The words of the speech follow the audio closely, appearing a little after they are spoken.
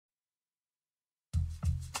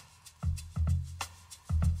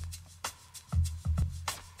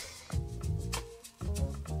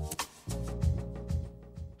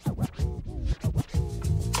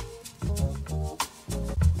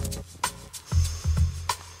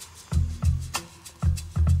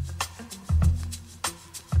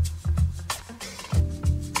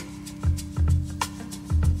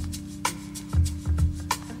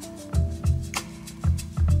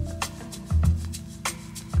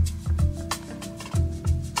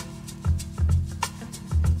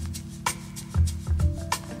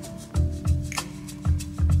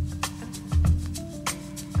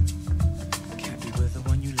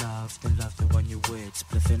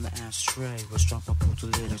strap I put a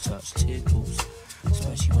little touch, tickles.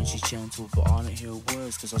 Especially when she's gentle, but I don't hear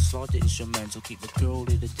words, cause I slide the instrumental, keep the girl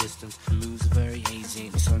at a distance. The moves are very hazy,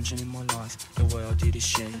 the sunshine in my life, the way I did is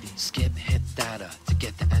shady. Skip hit data to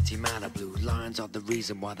get the antimatter. Blue lines are the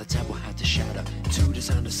reason why the temple had to shatter. To the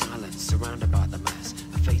sound of silence, surrounded by the mass.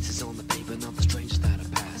 The faces on the paper, not the strangers that I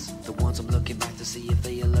pass. The ones I'm looking back to see if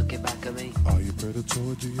they are looking back at me. Are you predator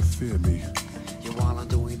or do you fear me? Yeah, while I'm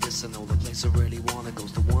doing this, I know the place I really wanna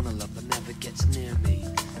goes to one I love but never gets near me.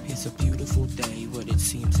 It's a beautiful day, but it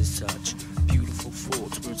seems as such. Beautiful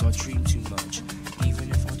thoughts, words I dream too much. Even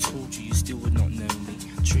if I told you, you still would not know me.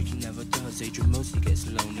 Tricky never does, Adrian mostly gets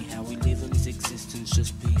lonely. How we live in his existence,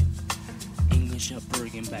 just being English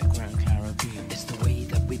upbringing, background Caribbean. It's the way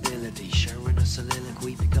that we build it, sharing a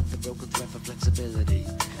soliloquy, pick up the broken thread for flexibility.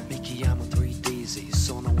 Mickey, I'm a 3DZ,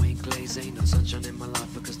 sauna ain't glaze, ain't no sunshine in my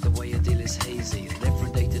life because the way I deal is hazy. Live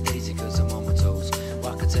from day to daisy cause I'm on my toes.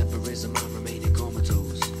 While contemporism, I'm remaining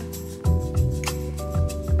comatose.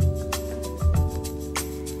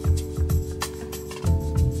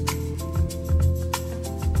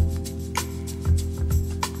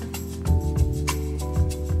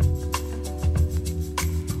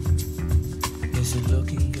 It's a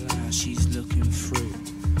looking glass, she's looking through.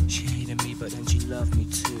 She hated me, but then she loved me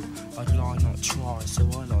too. I'd lie, not try, so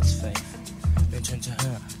I lost faith. Then turned to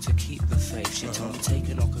her to keep the faith. She told me take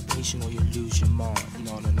an occupation or you lose your mind.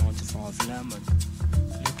 Not a 9 to 5 lemon,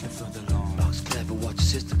 looking for the line. Box clever, watch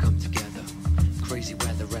your sister come together. Crazy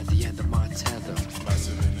weather at the end of my tether.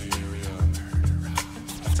 Massive in the area,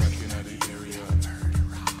 attacking at the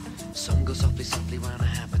area. Song goes softly round a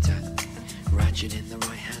habitat. Ratchet in the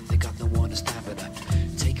right hand, they got no one to stab it at.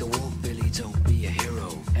 Take a walk, Billy, don't be a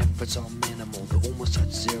hero. Efforts are minimal, they almost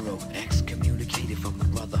touch zero. Excommunicated from the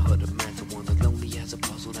brotherhood of man to one as lonely as a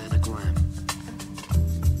puzzled anagram.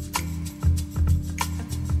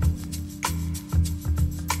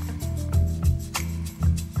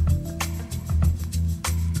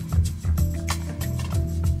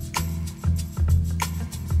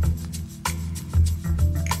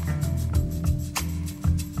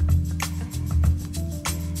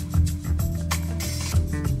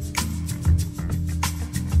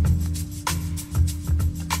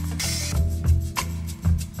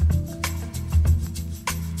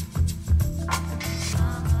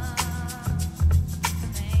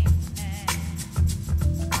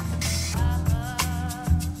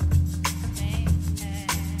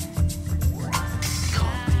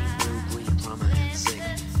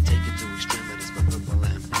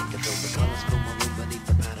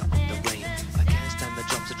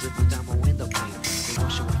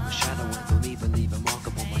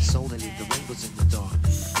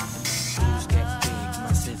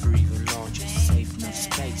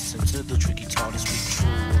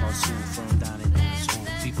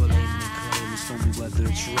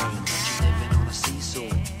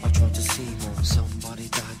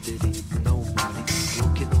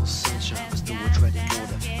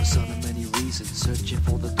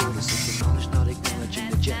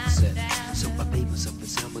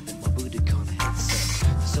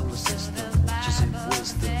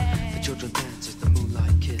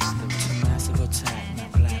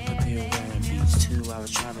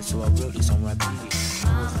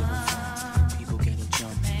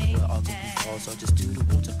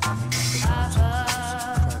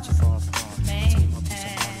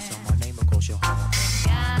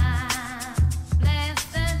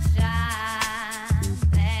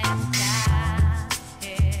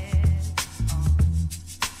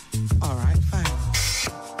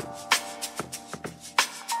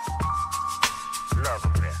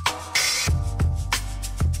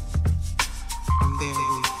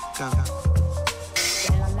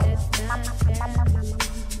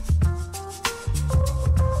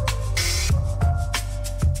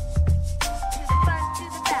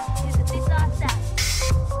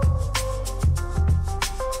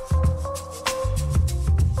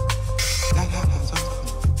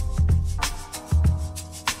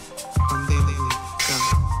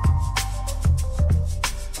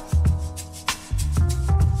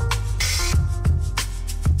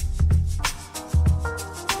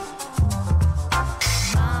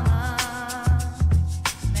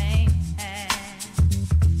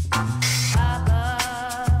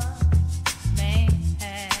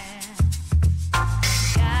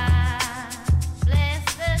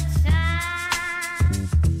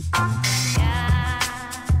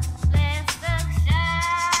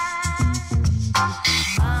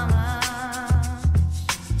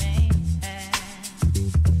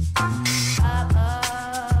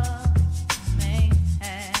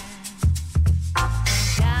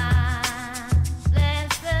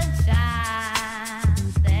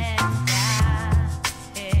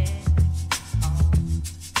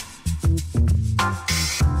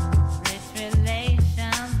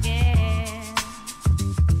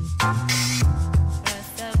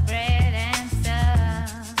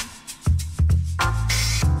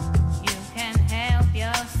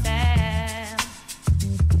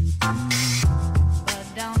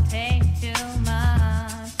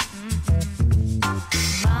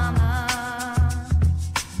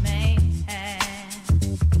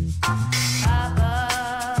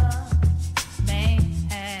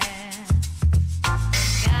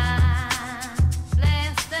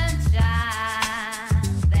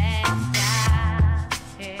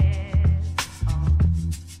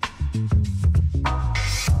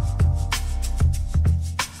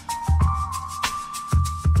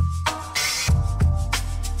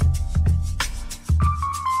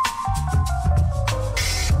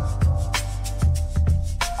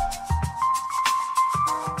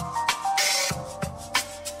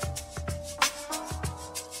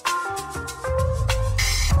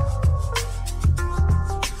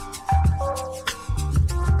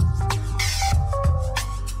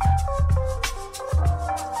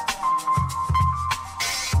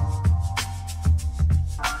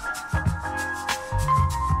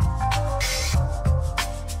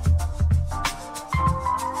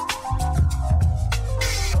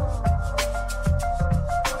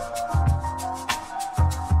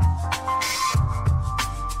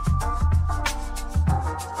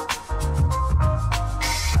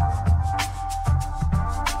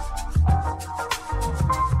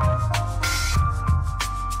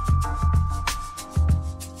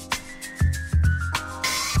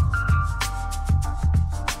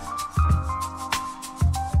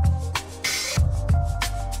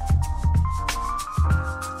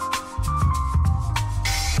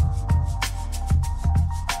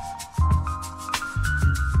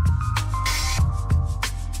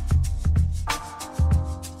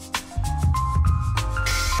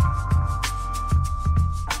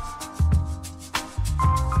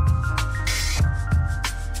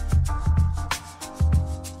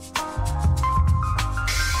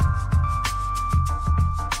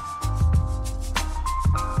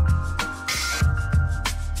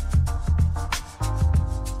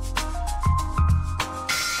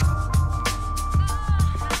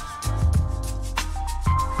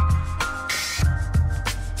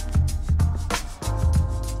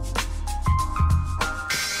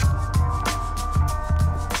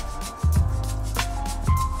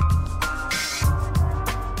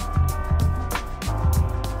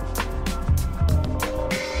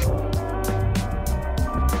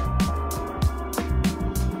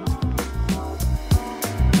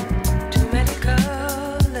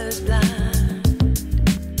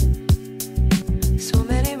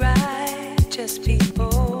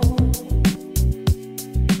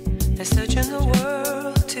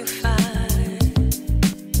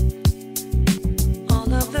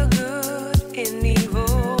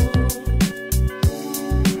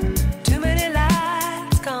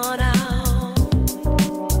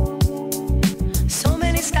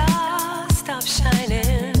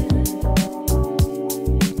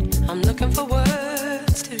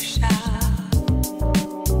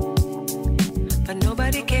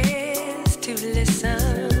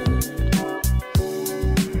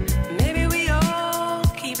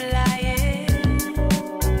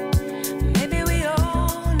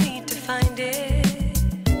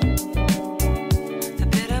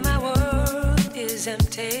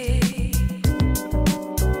 tempted,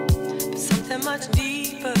 but something much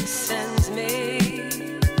deeper sends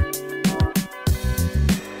me.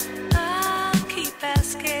 I'll keep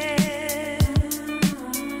asking.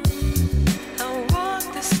 I'll walk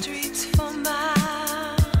the streets for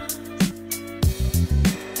miles.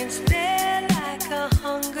 It's there like a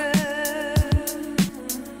hunger,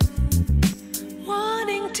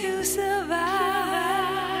 wanting to survive.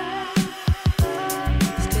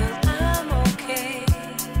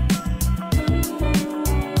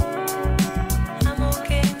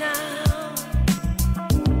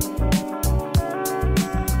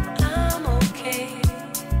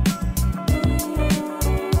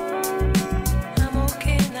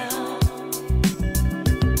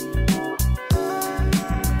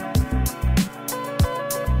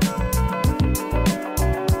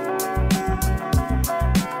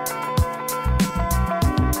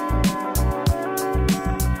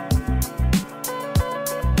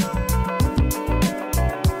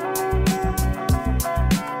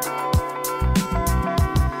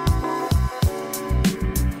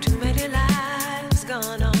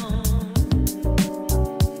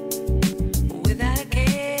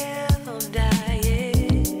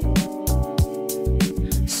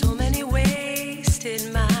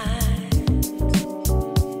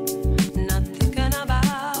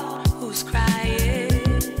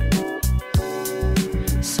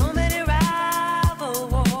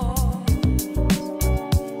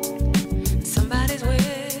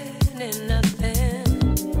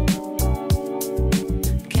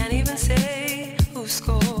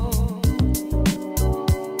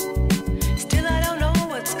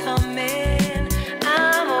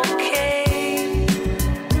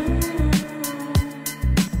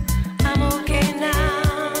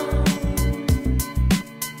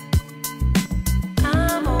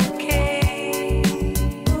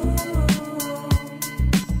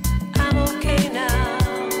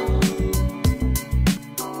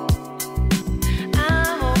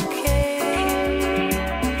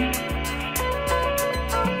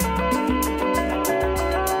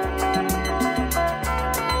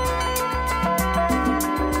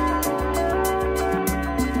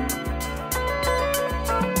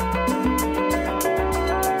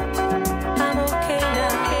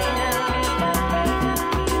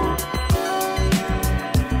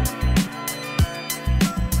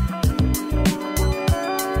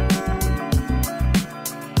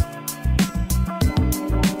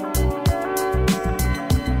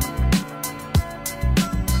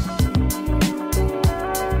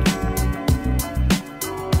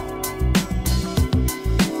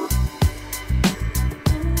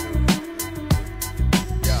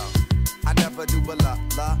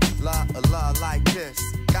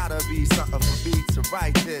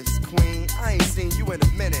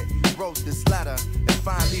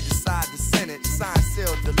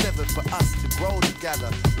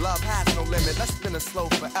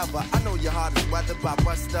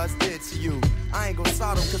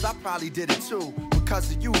 Did it too.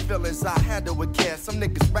 Because of you feelings I handle with care. Some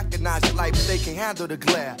niggas recognize your life, but they can handle the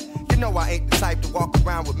glare. You know I ain't the type to walk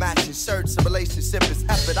around with matching shirts. A relationship is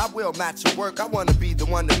effort, I will match your work. I wanna be the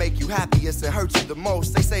one to make you happiest and hurt you the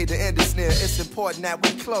most. They say the end is near, it's important that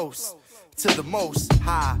we close to the most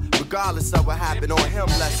high. Regardless of what happened on him,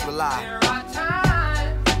 let's rely. There are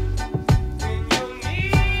times when you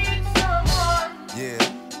need someone. Yeah.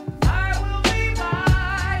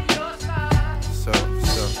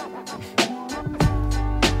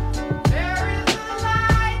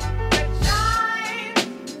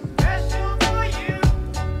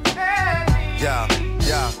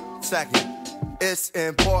 Second, it's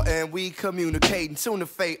important we communicate and tune the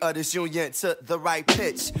fate of this union to the right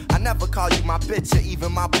pitch. I never call you my bitch or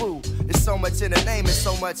even my boo. There's so much in the name and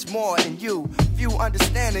so much more in you. Few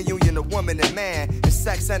understand the union of woman and man. And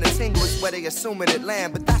sex and a tingle is where they assuming it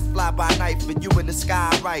land. But that's fly by night for you in the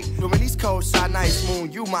sky, right? During these cold, shy nights, moon,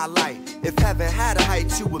 you my light. If heaven had a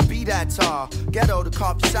height, you would be that tall. Ghetto, the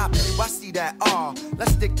coffee shop, you, I see that all.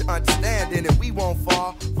 Let's stick to understanding and we won't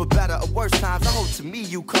fall. For better or worse times, I hope to me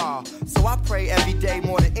you call. So I pray every day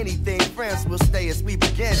more than anything, friends will stay as we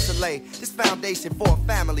begin to lay this foundation for a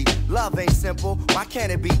family. Love ain't simple, why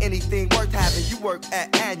can't it be anything worth having you work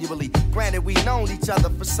at annually? Granted, we known each other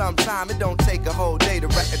for some time, it don't take a whole day to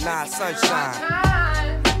recognize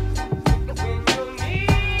sunshine.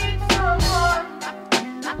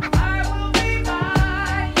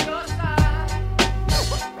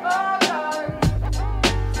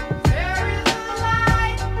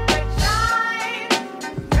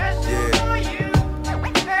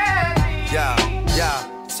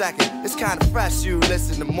 It's kinda fresh, you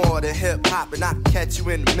listen to more than hip hop, and I can catch you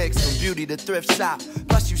in the mix from beauty to thrift shop.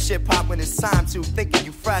 Plus you shit pop when it's time to, thinking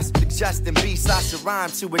you fresh, suggesting beats I should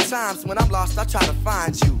rhyme to. At times when I'm lost, I try to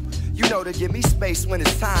find you. You know to give me space when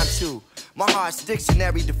it's time to. My heart's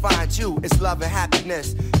dictionary defines you. It's love and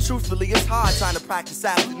happiness. Truthfully, it's hard trying to practice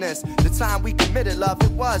abstinence. The time we committed love,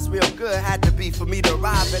 it was real good. Had to be for me to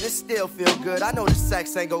arrive, and it still feel good. I know the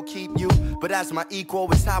sex ain't gon' keep you, but as my equal,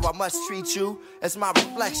 it's how I must treat you. As my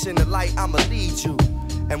reflection, the light, I'ma lead you.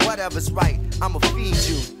 And whatever's right, I'ma feed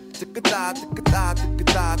you.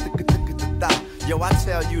 Yo, I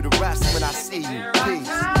tell you the rest when I see you.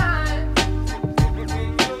 Peace.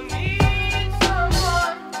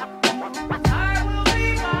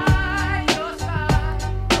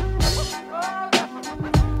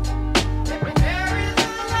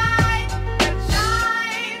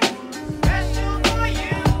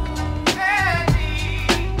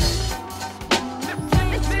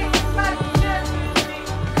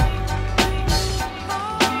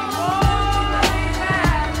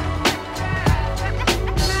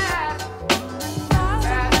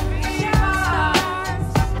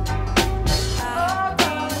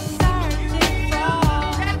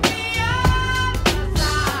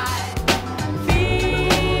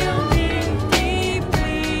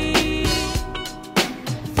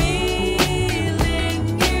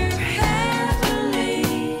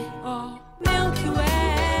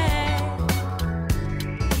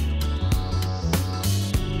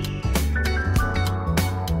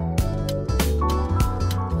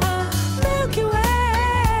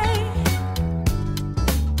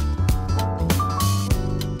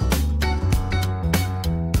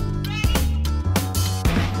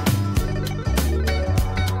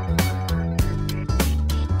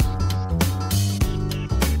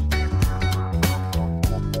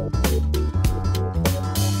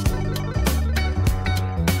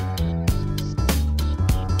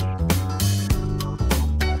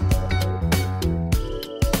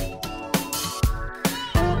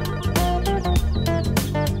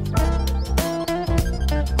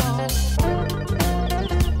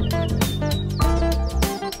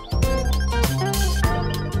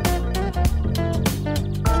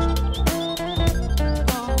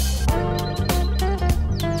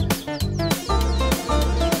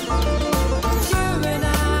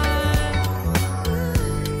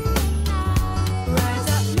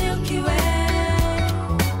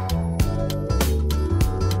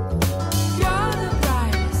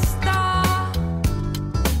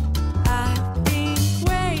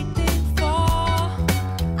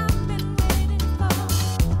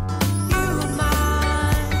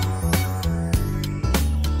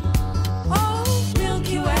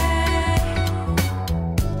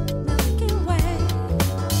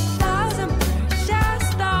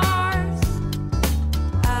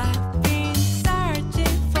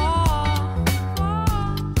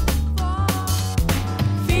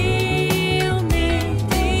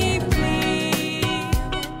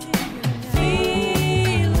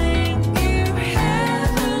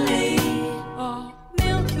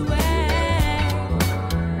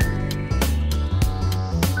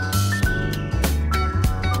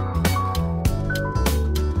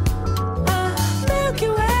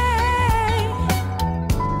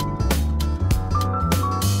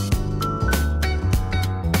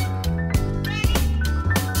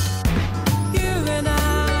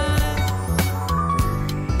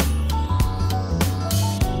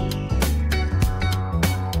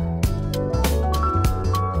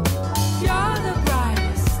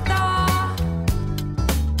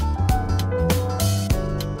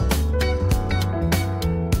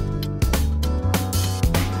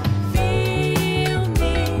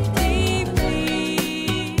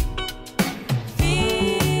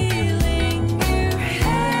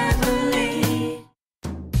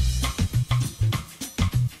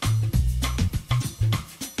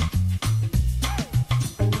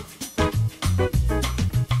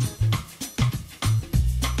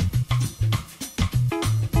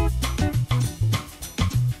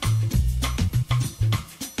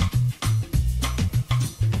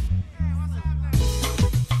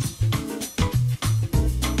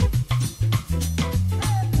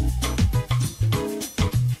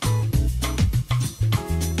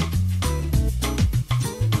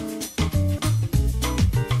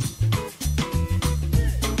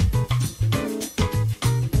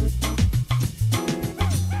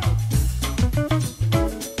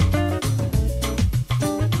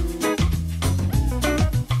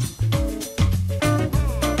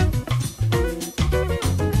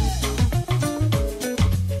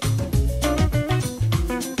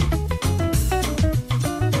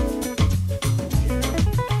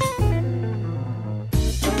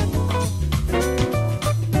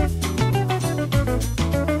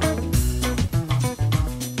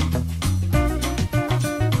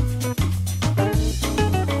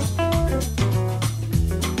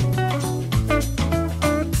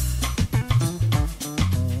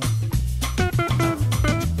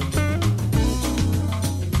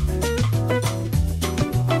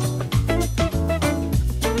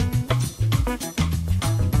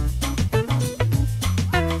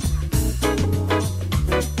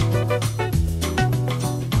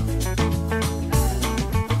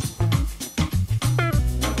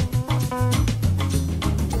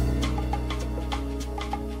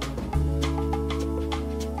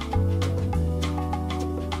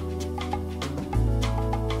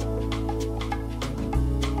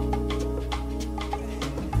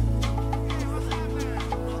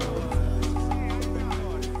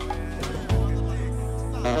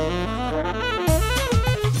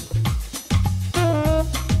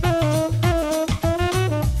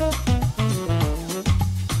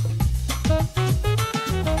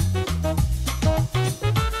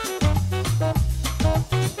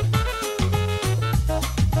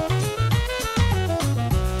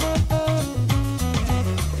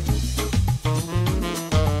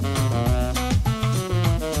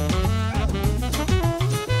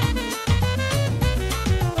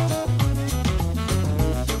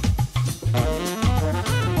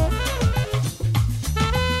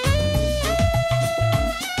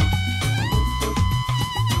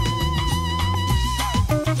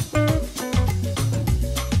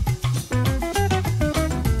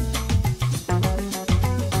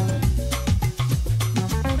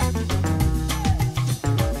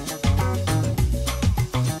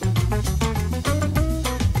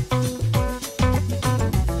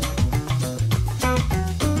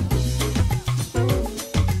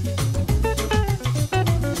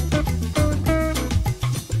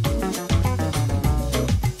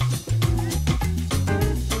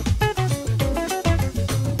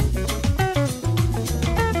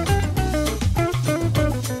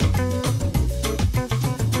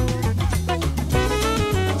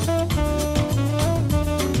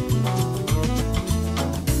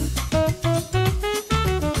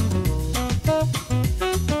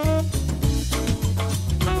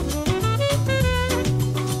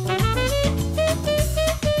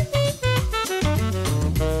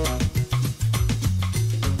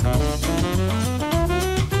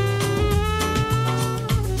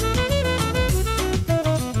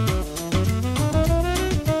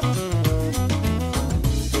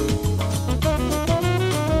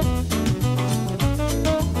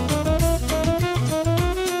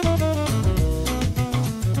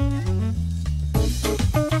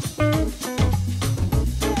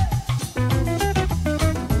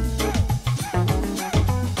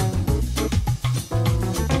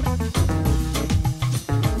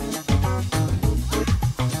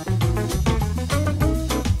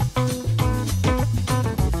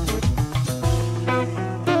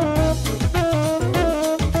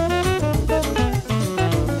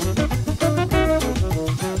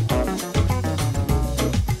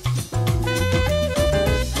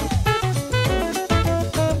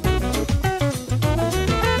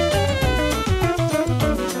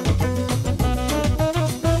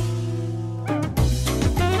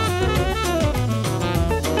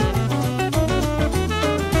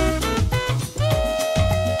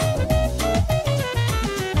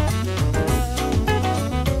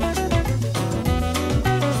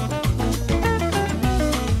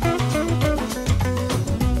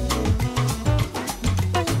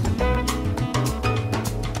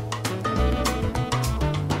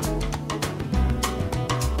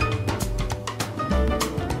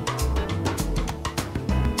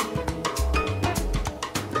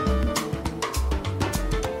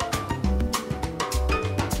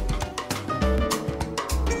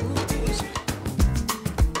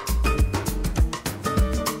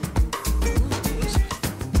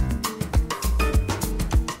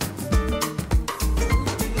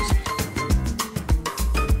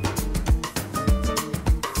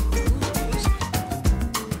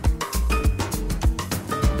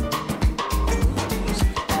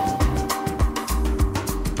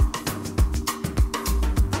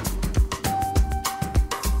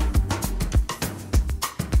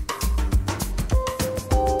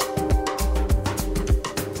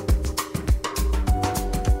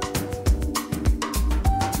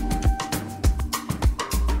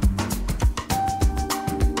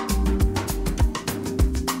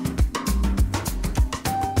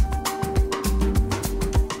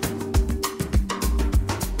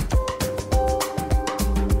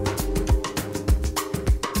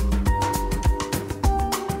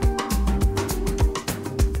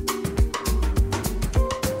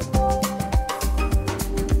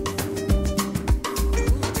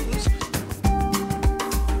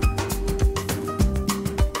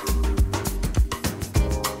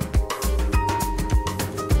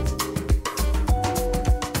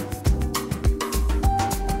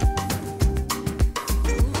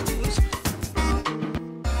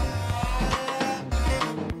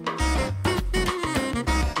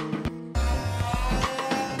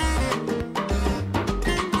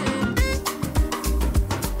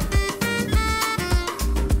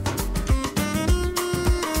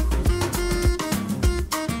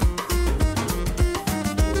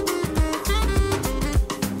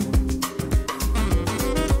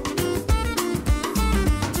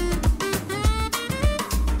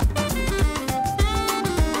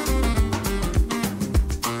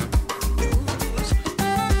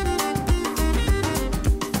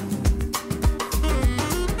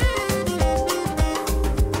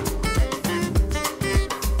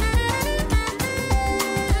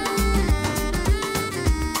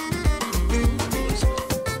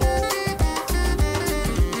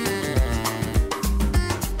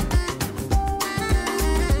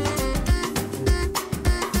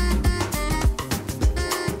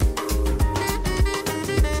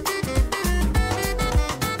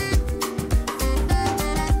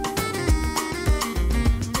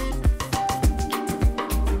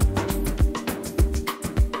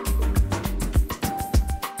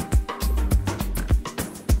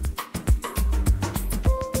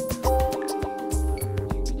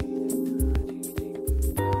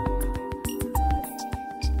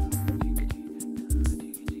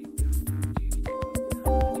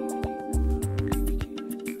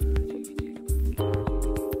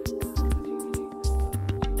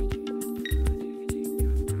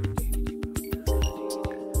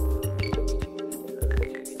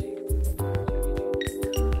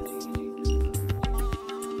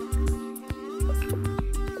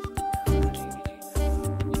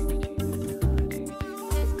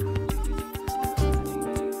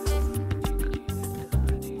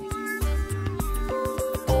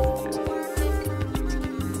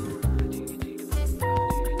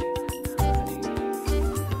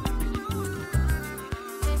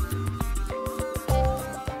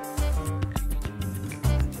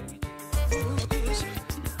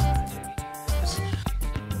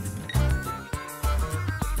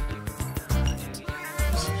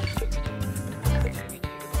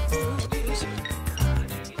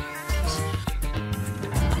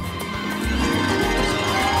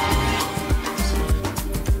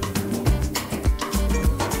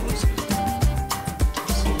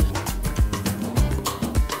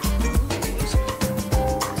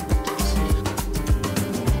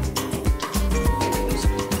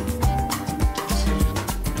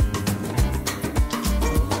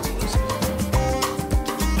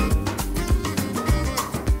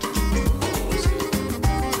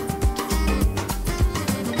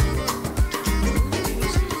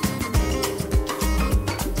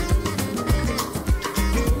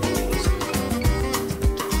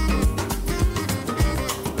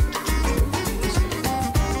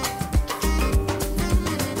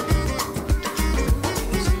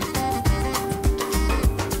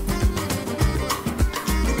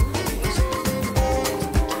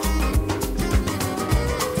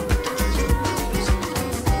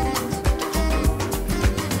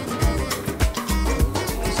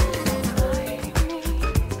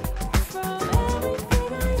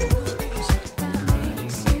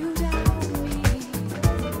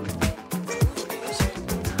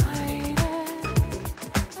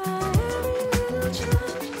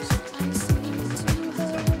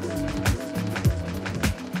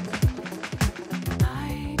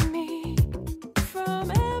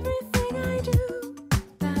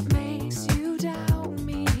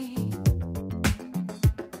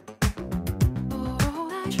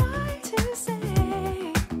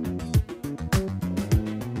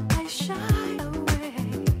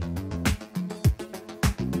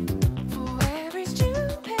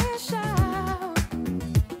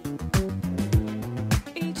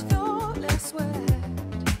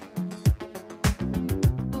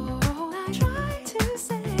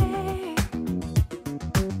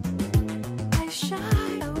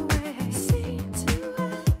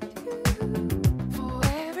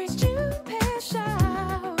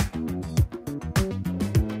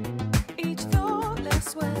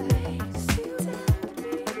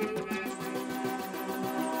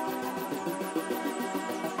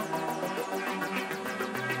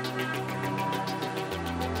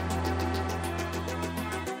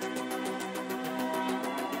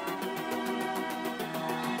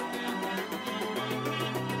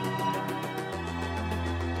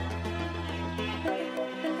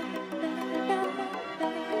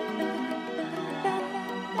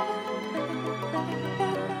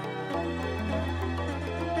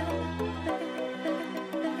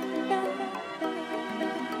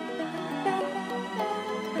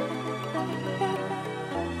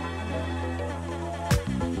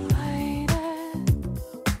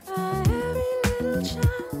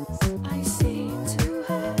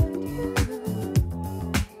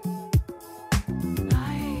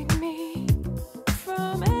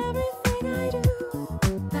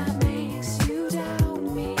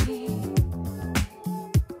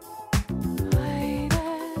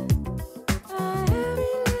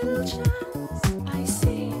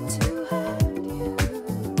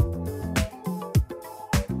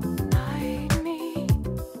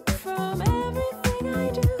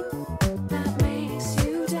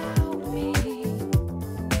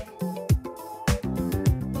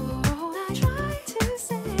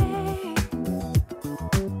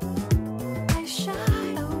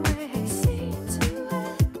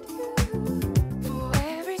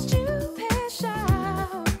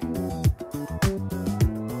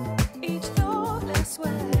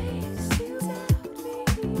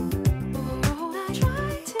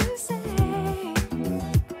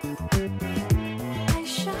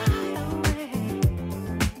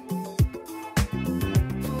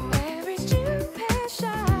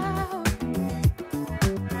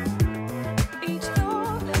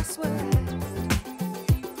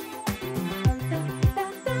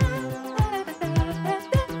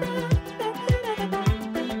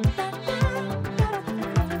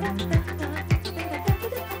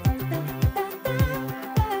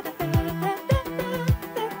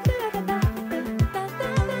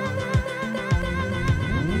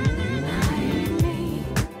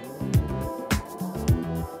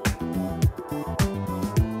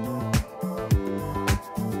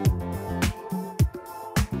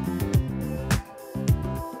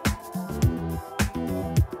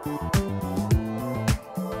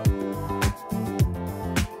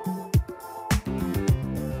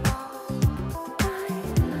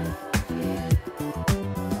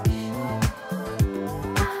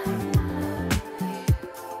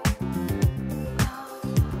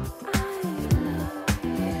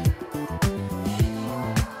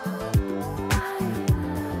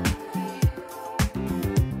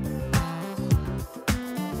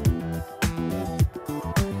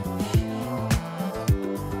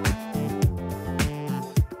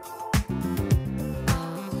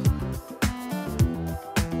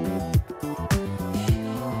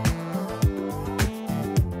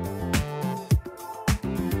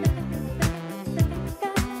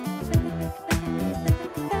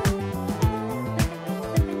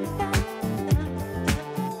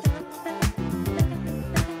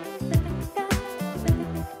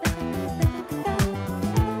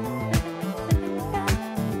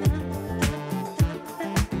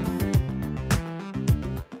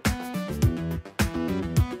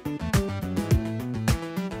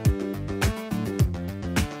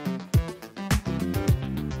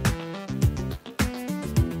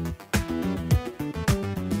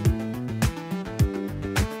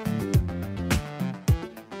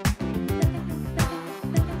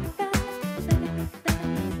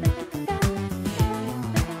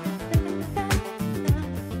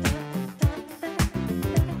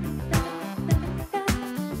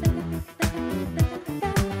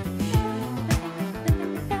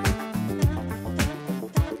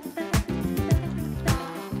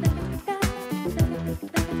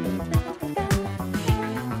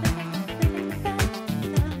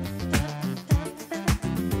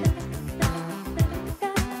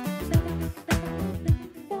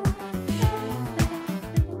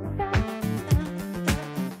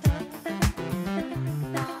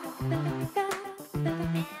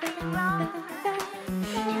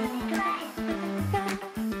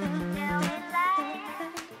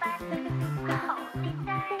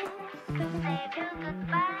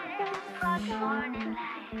 good morning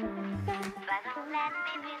light, but don't let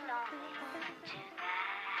me be lonely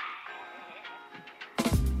tonight.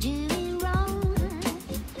 Do me wrong,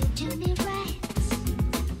 do me right,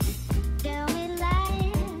 tell me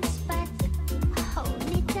lies, but hold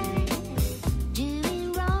me tight. Do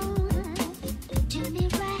me wrong, do me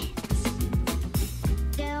right,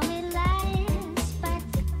 tell me lies, but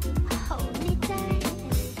hold me tight.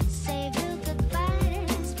 Save your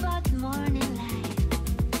goodbyes for the morning light,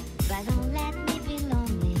 but don't let me be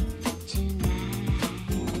lonely tonight.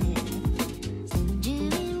 Do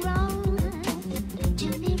me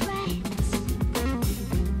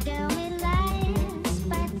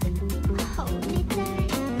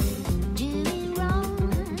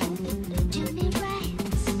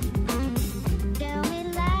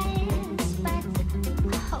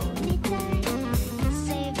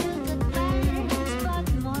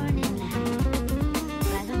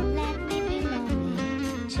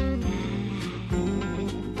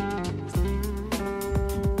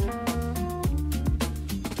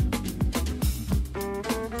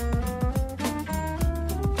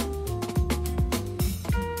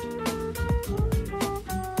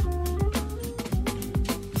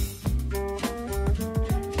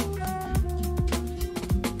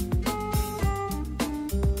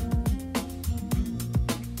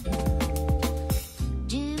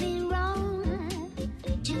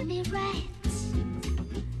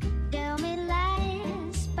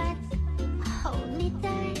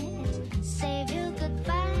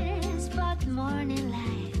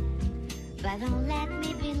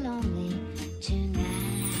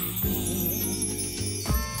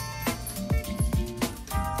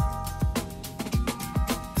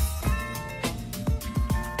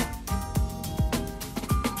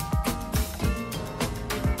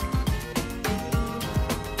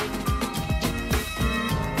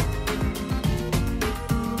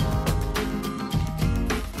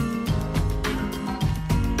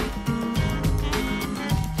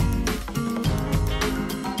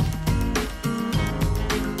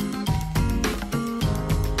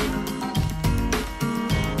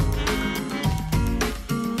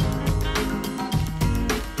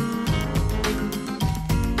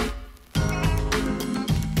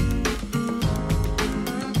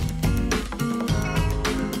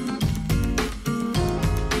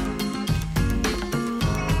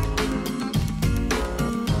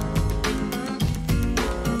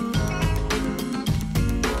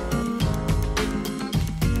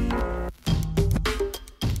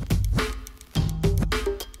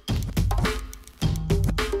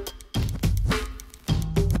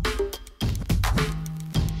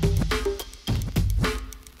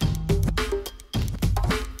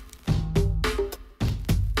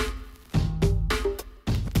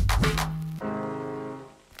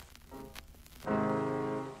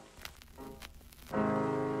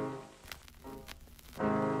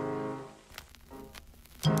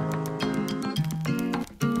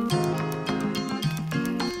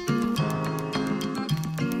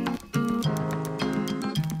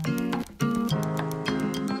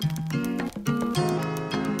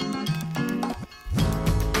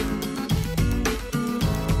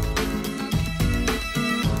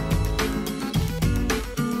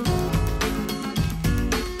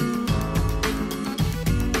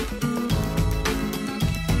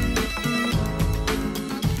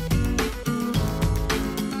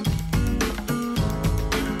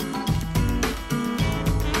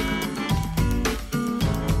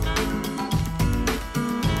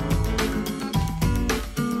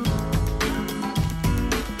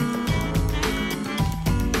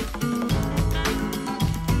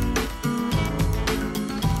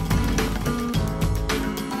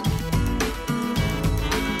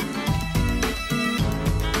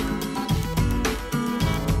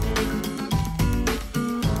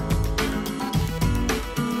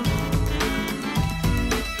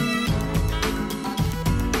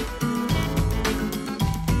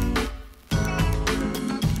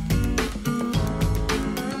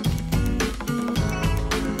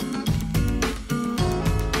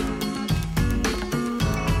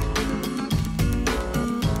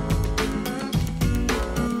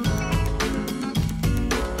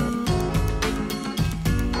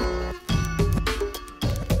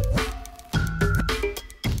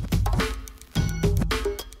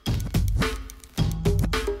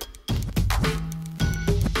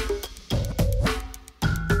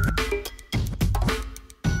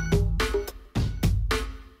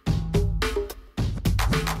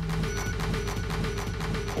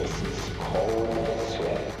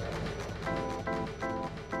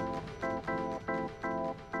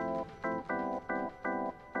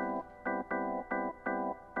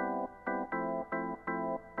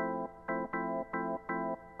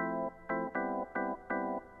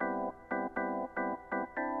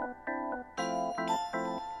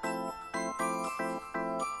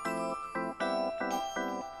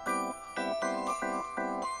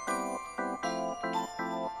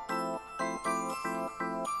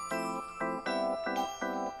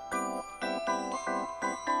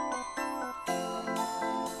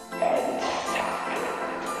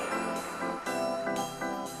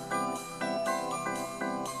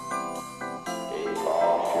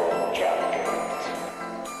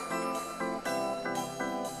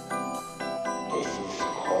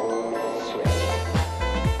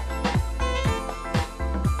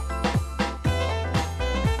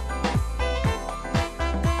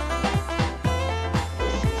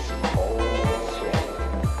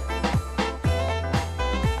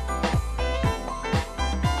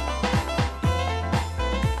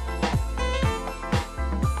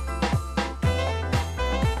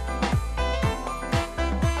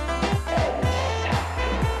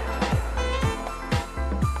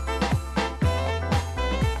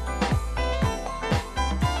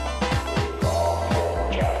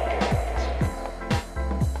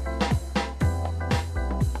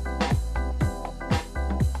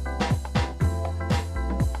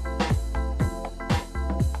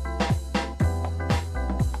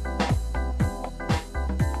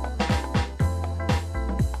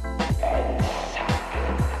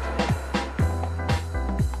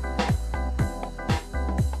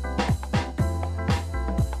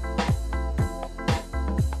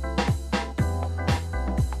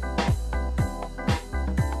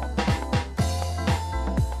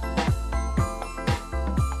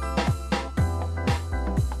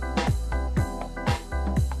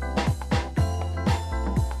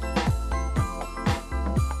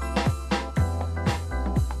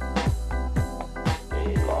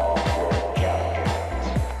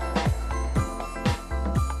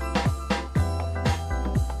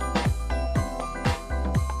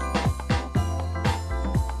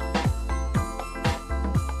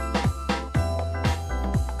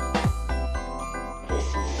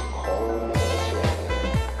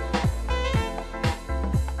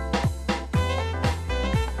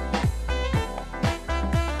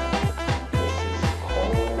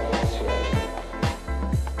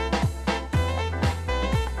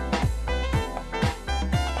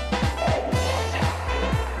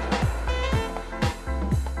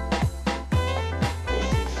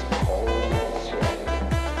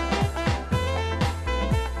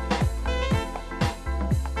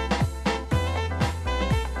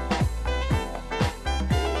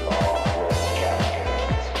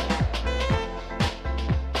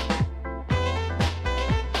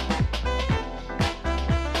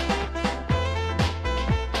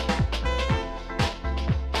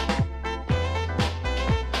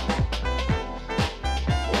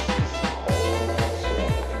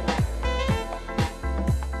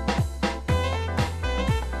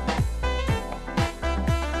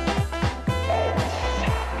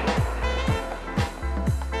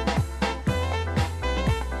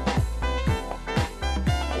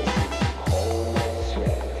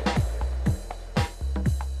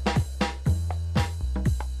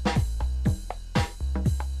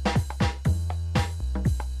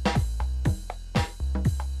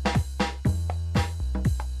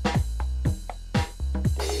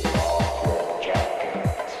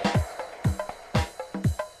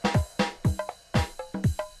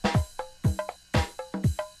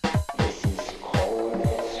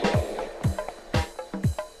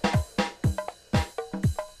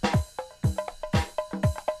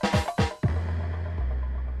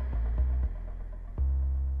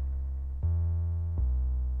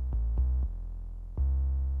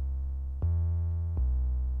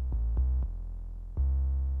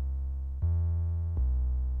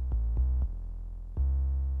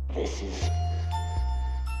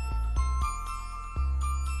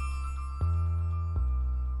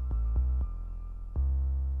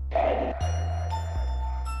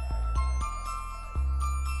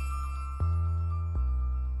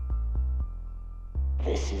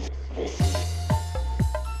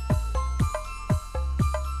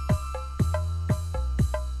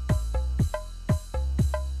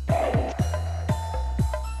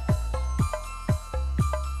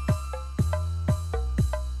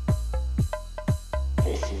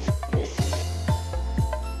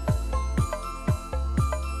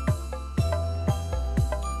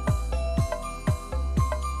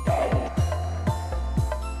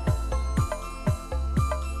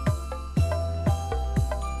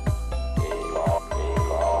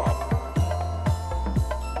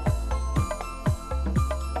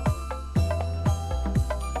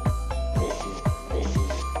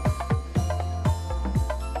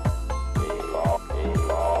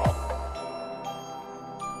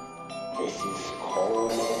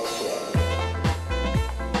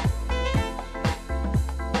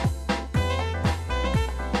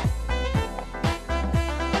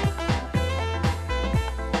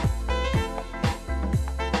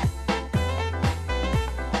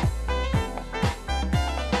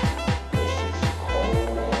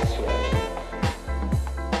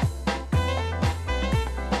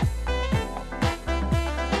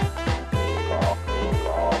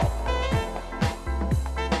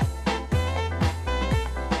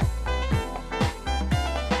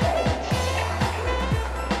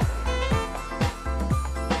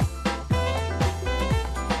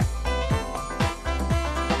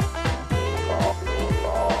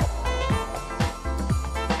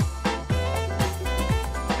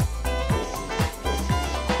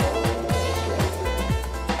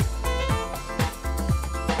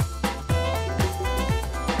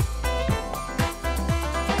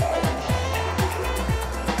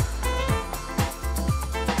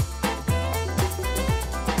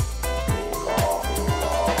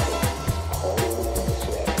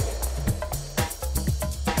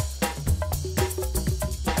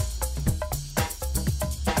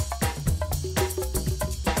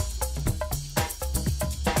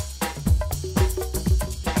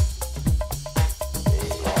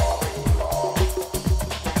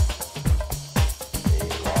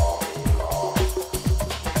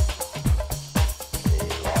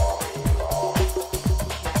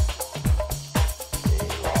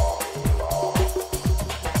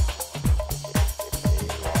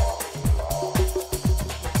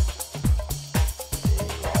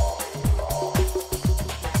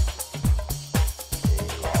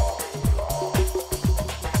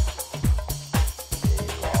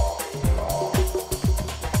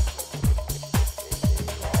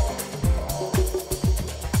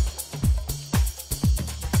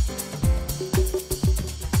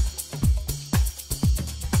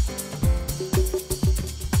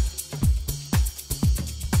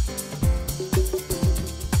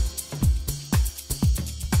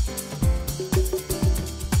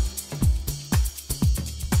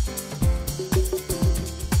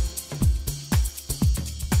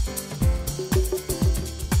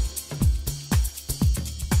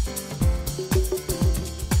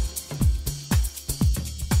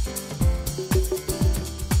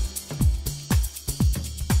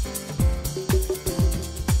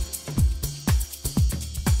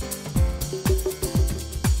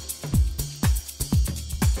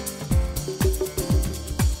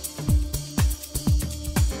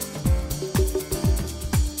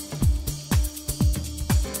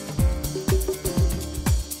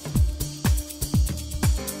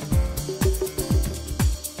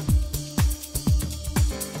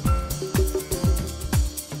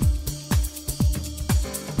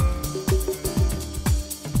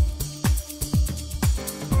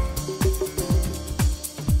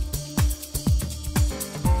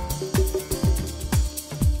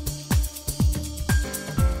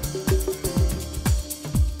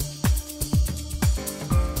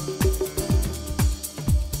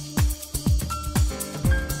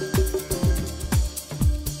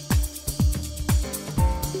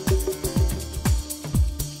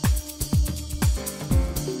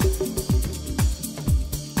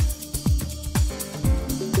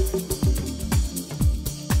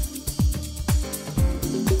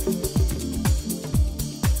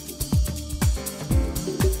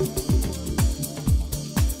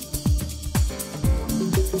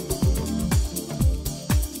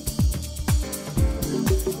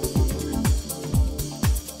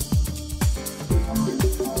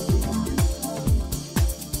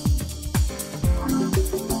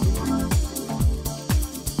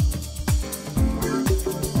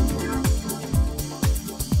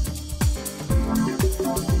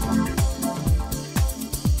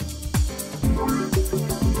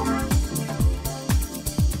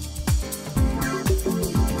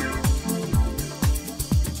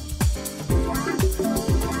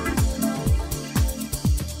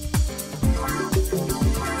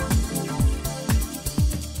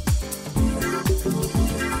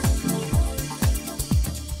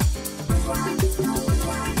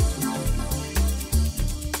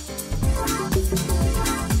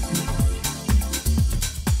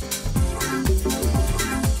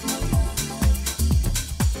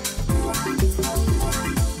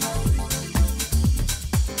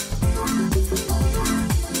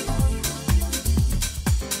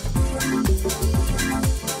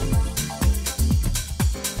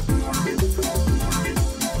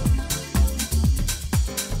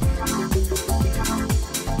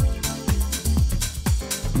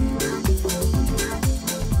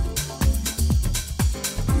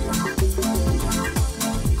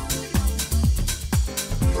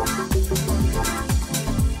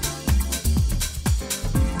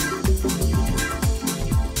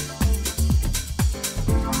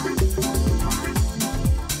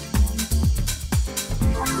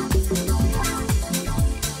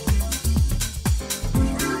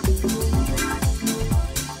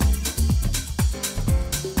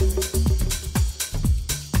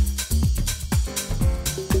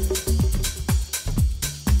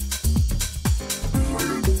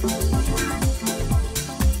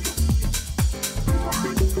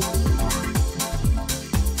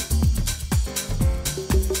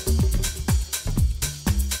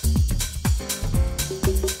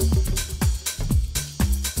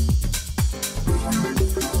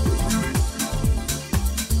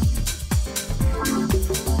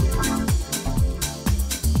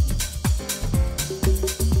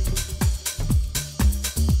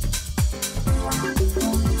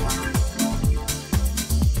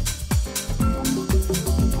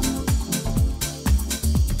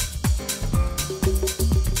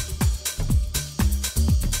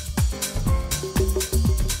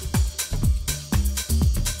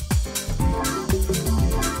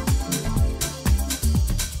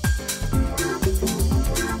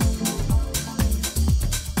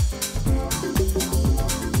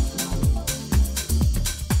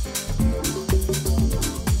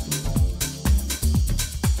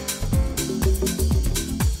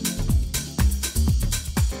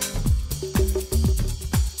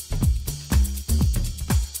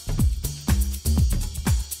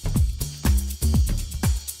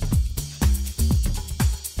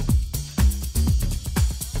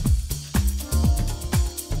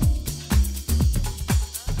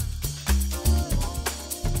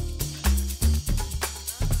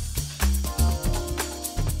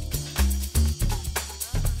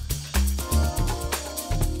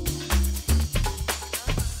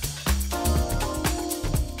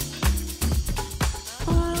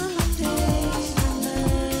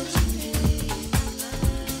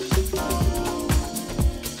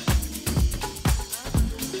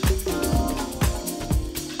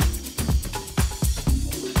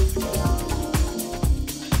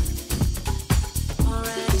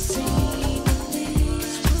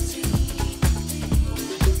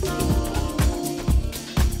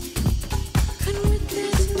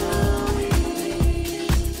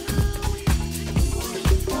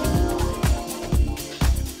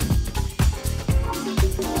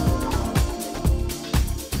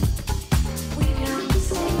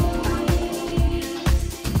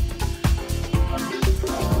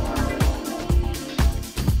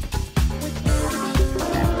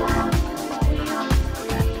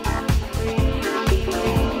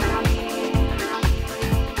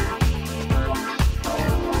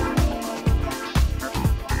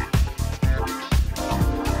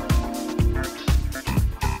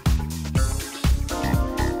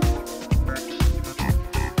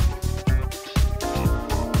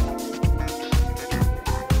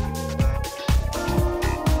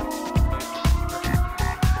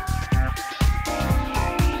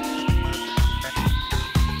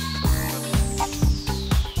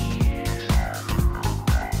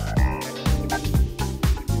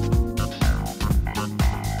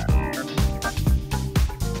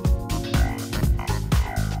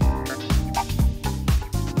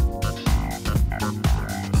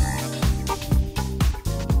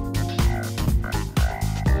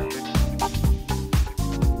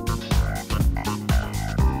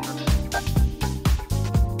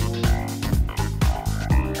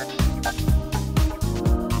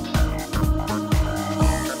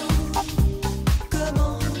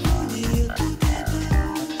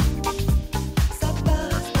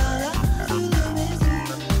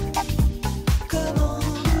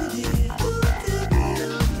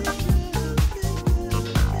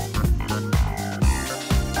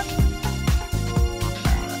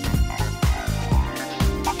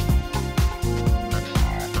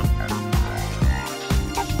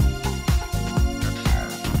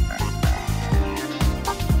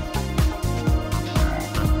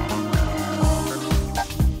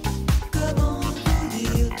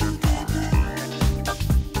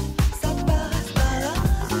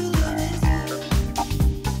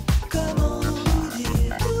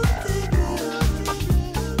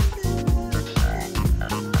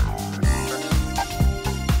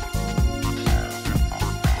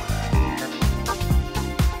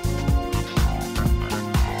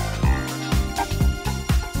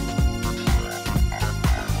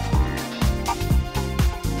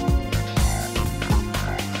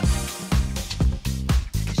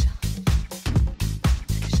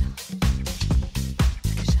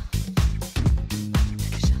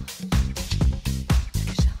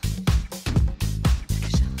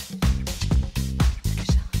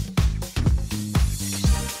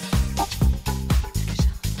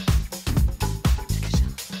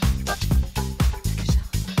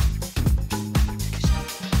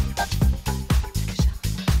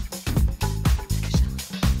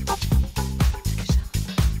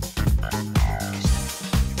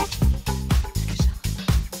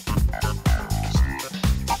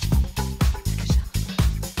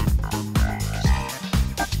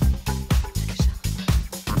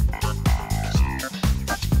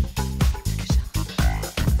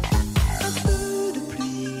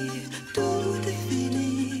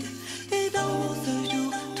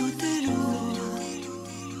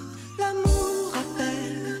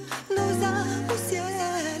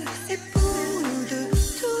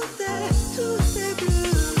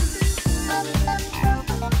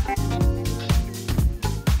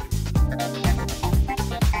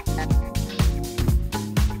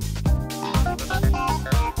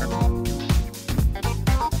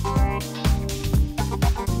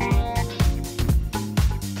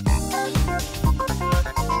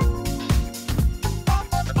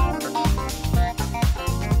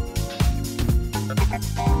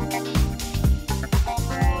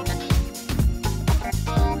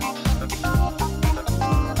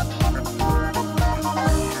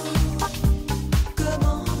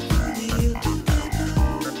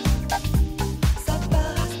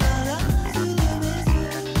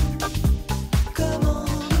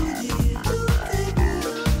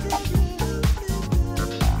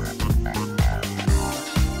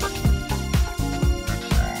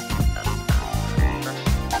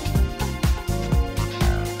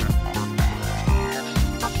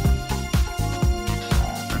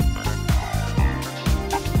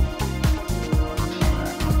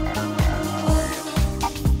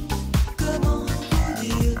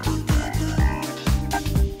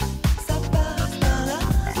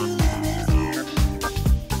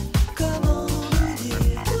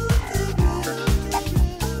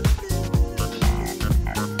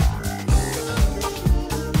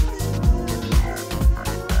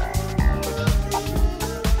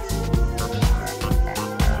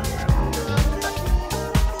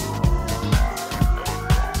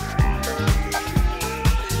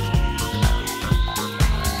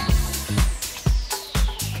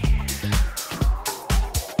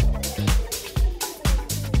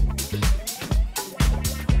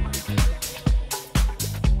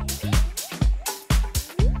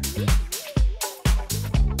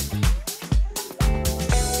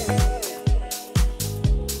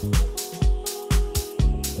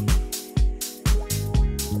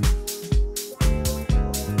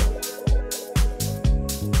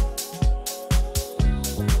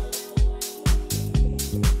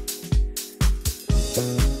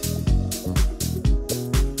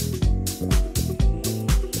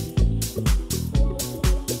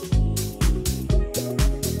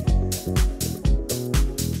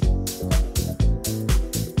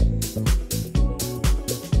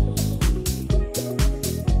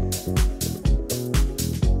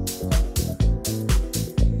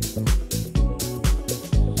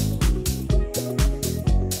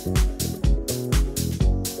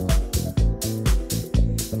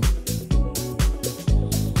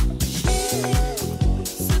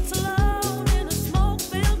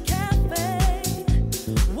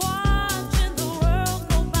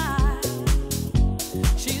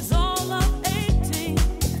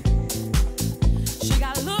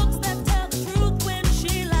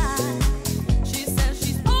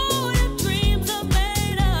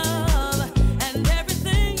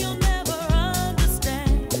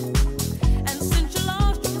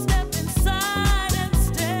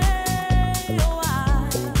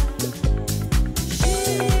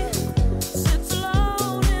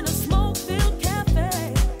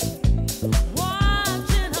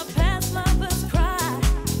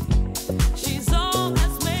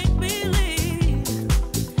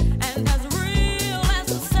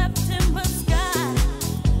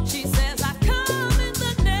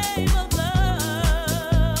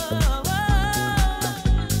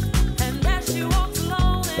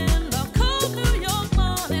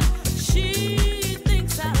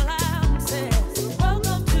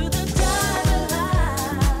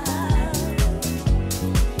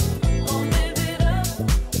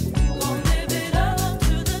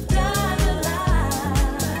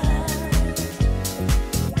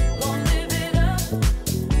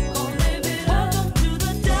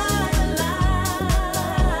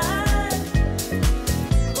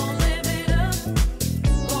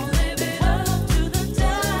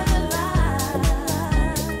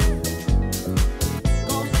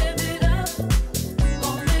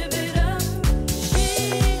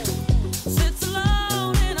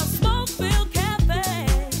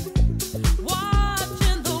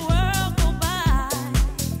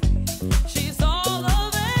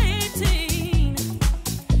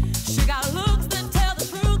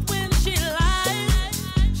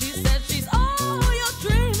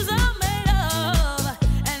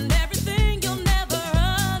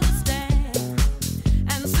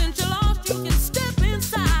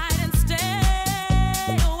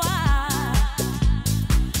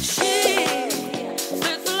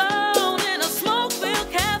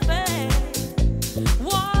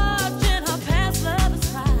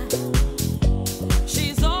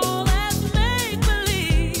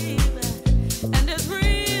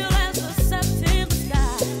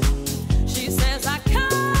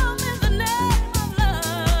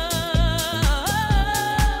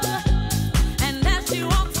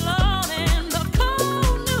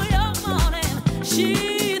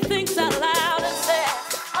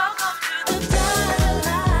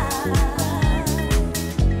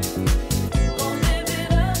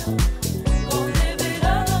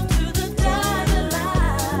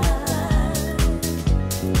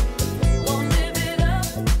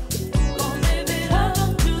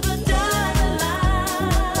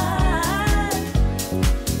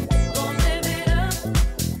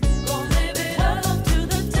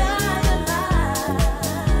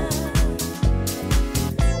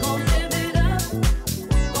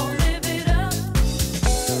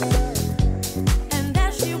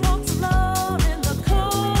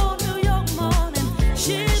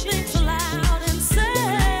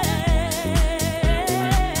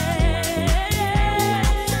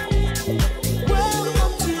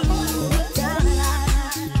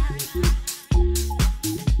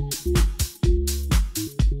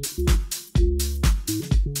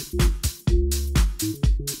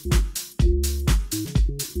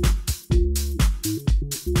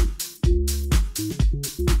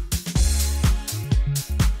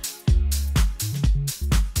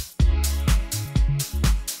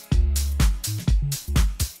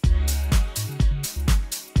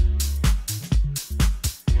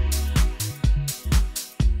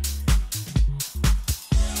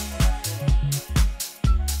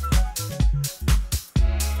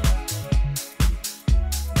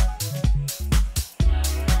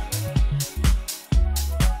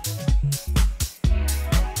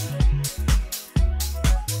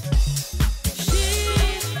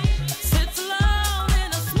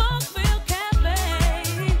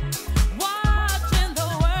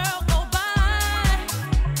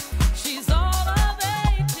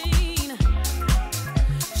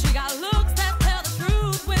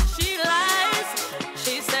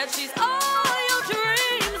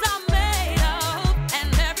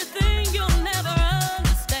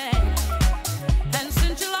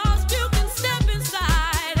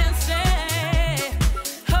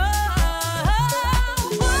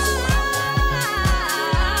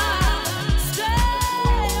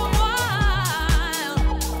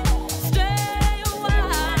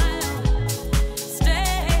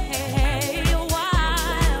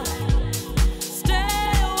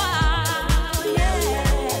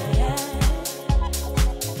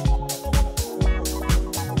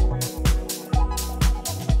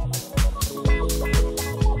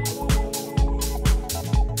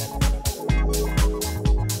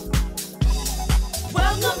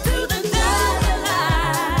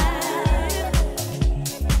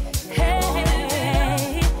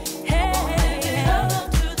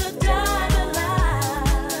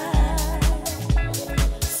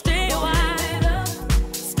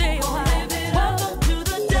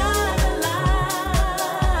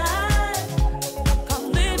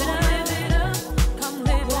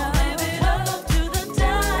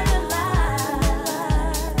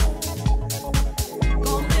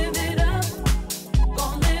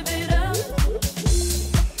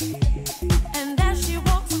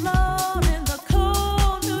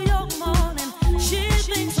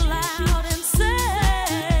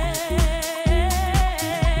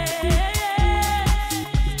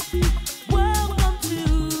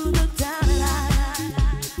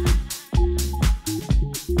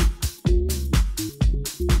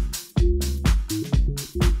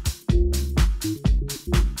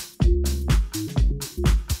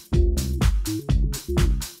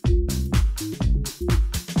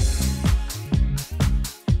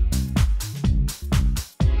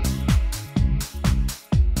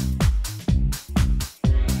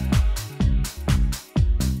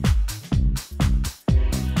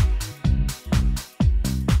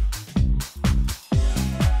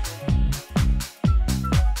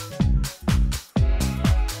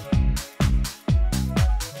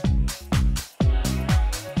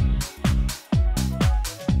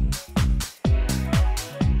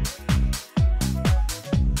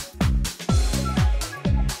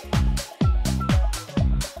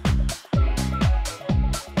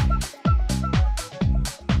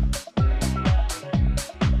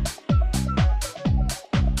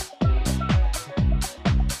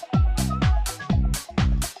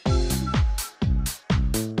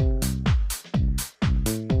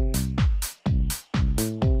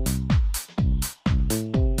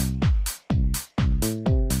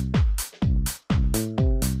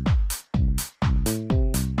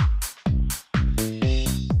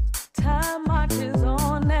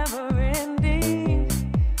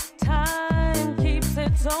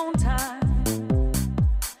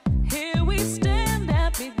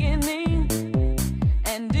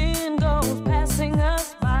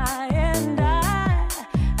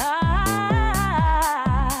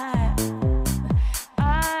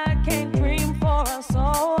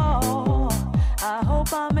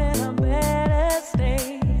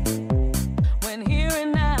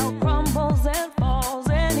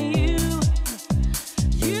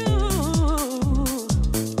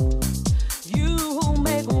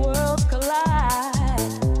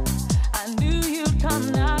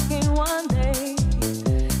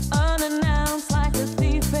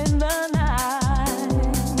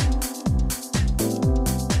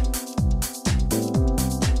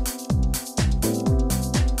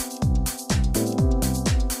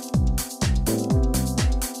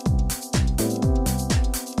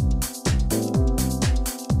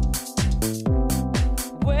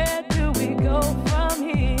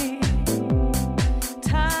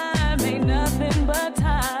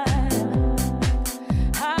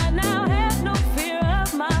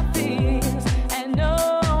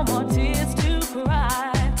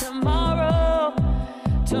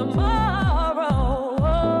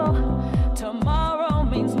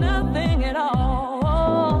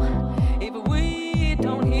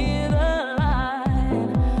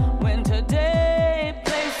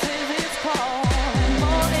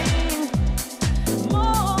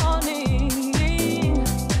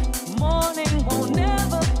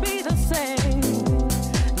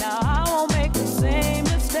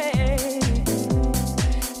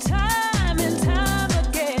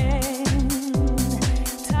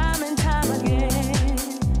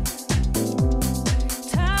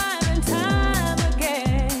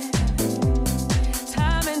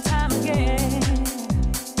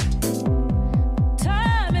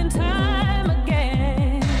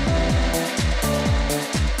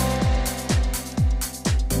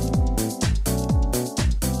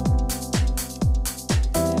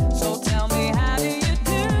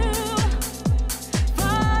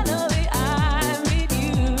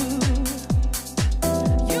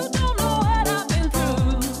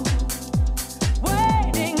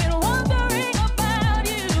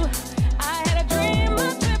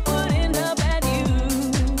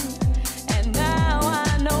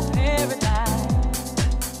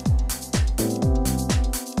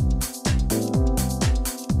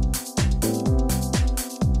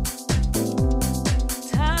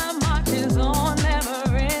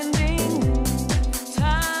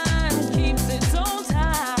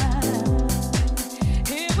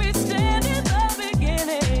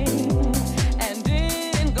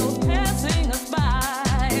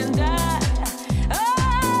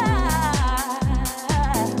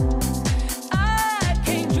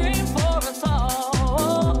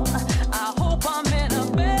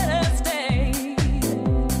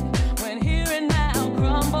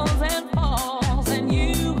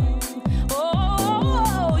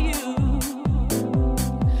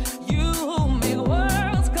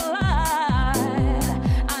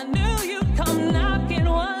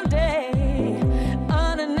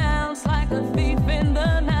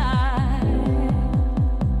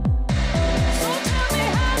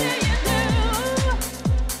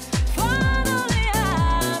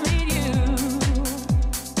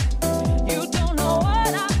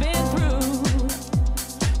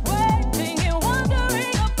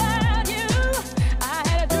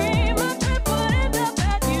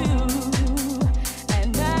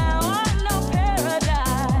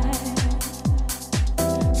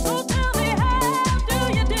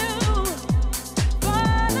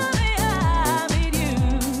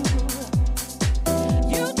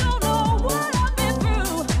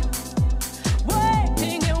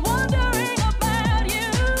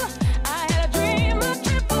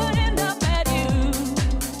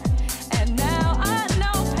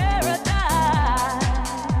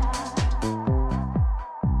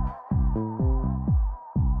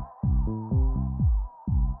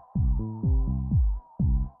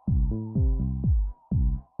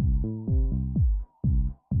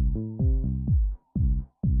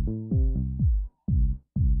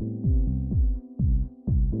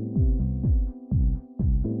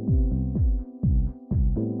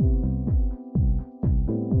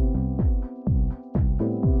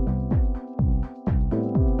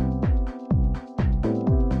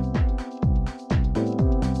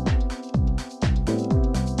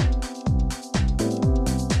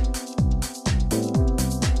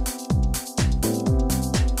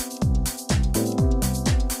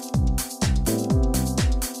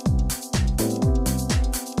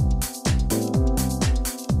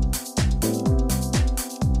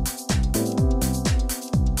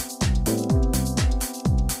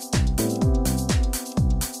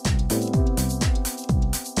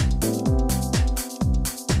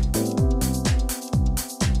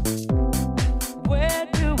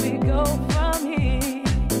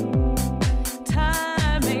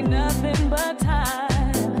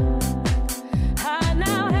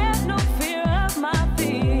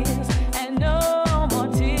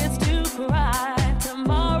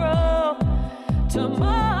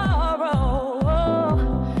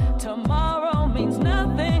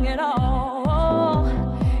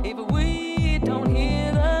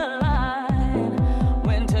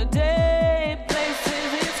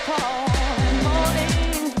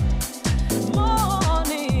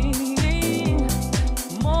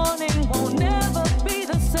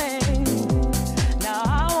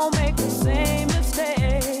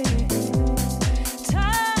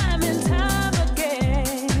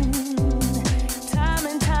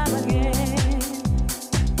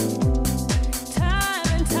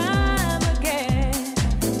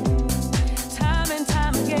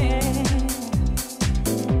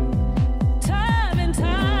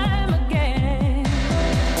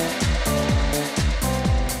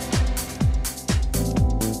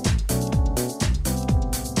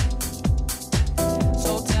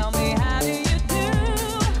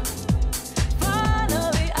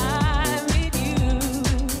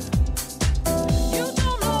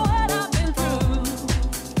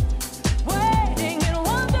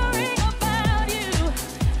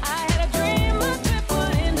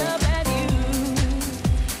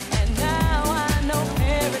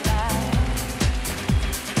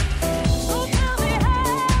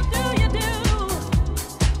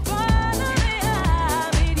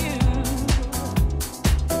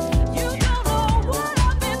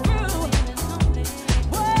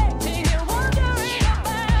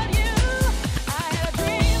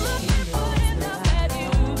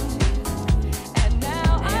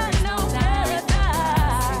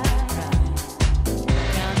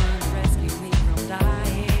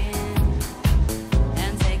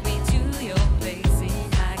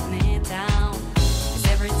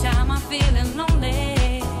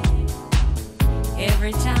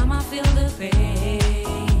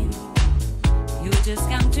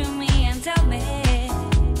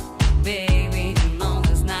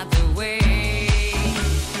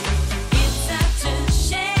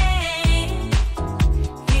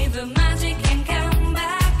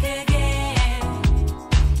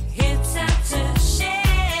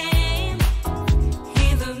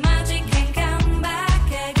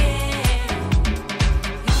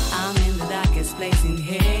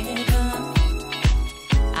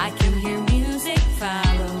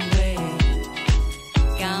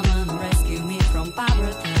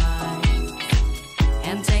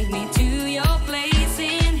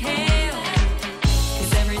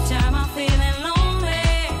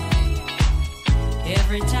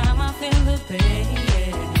Every time I feel the pain,